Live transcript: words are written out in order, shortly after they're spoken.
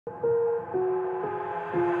I've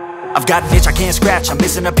got an itch I can't scratch, I'm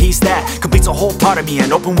missing a piece that completes a whole part of me,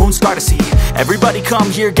 an open wound scar to see. Everybody come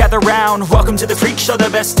here, gather round, welcome to the freak show, the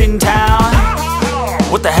best in town.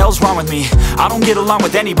 What the hell's wrong with me? I don't get along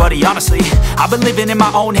with anybody, honestly. I've been living in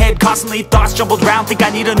my own head constantly, thoughts jumbled round, think I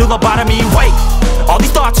need a new lobotomy. Wait, all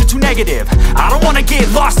these thoughts are too negative, I don't wanna get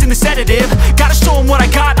lost in the sedative. Gotta show them what I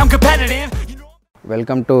got, I'm competitive.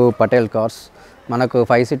 Welcome to PATEL CARZ. మనకు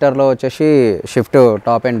 5 సీటర్లో వచ్చేసి shift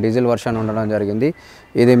top and diesel version ఉండడం జరిగింది.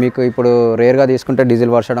 ఇది మీకు ఇప్పుడు రేర్గా తీసుకుంటే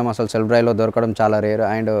diesel version అసలు సెల్ఫ్ డ్రైవ్లో దొరకడం చాలా రేర్.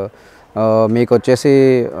 అండ్ మీకు వచ్చేసి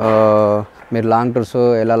మీరు లాంగ్ టూర్స్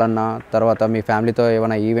వెళ్ళాలన్నా, తర్వాత మీ ఫ్యామిలీతో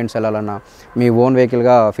ఏమైనా ఈవెంట్స్ వెళ్ళాలన్నా మీ ఓన్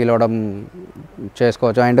వెహికల్గా ఫీల్ అవ్వడం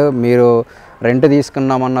చేసుకోవచ్చు. అండ్ మీరు రెంట్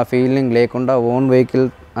తీసుకున్నామన్న ఫీలింగ్ లేకుండా ఓన్ వెహికల్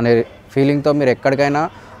అనే ఫీలింగ్తో మీరు ఎక్కడికైనా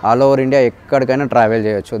ఆల్ ఓవర్ ఇండియా ఎక్కడికైనా ట్రావెల్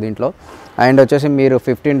చేయొచ్చు దీంట్లో. అండ్ వచ్చేసి మీరు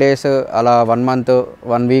 15 days అలా 1 month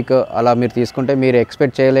 1 week అలా మీరు తీసుకుంటే మీరు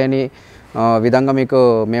ఎక్స్పెక్ట్ చేయలేని విధంగా మీకు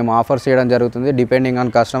మేము ఆఫర్స్ చేయడం జరుగుతుంది. Depending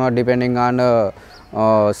on customer, depending on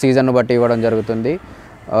season బట్టి ఇవ్వడం జరుగుతుంది.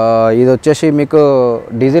 ఇది వచ్చేసి మీకు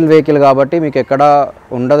డీజిల్ వెహికల్ కాబట్టి మీకు ఎక్కడ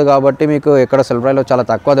ఉండదు, కాబట్టి మీకు ఎక్కడ సెల్ఫ్ డ్రైవ్లో చాలా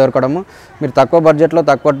తక్కువ దొరకడము, మీరు తక్కువ బడ్జెట్లో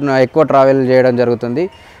ఎక్కువ ట్రావెల్ చేయడం జరుగుతుంది.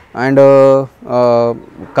 And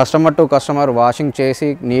customer to customer washing చేసి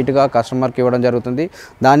నీట్గా కస్టమర్కి ఇవ్వడం జరుగుతుంది.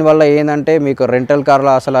 దానివల్ల ఏంటంటే మీకు రెంటల్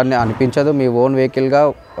కార్లో అసలు అనిపించదు, మీ ఓన్ వెహికల్గా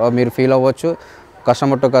మీరు ఫీల్ అవ్వచ్చు.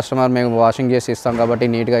 కస్టమర్ టు కస్టమర్ మేము వాషింగ్ చేసి ఇస్తాం కాబట్టి,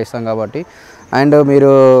 నీట్గా ఇస్తాం కాబట్టి. అండ్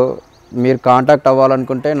మీరు కాంటాక్ట్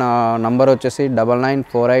అవ్వాలనుకుంటే నా నంబర్ వచ్చేసి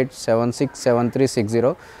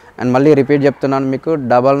 9948767360. అండ్ మళ్ళీ రిపీట్ చెప్తున్నాను మీకు,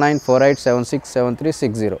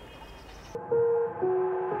 9948767360.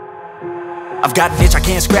 I've got an itch I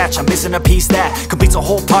can't scratch, I'm missing a piece that completes a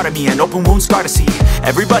whole part of me, an open wound scar to see.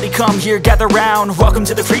 Everybody come here, gather round, welcome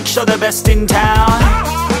to the freak show, the best in town.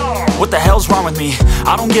 What the hell's wrong with me?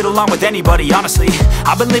 I don't get along with anybody, honestly.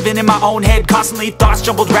 I've been living in my own head constantly, thoughts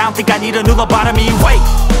jumbled round, think I need a new lobotomy. Wait,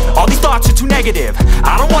 all these thoughts are too negative,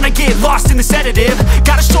 I don't wanna get lost in the sedative.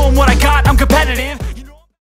 Gotta show them what I got, I'm competitive.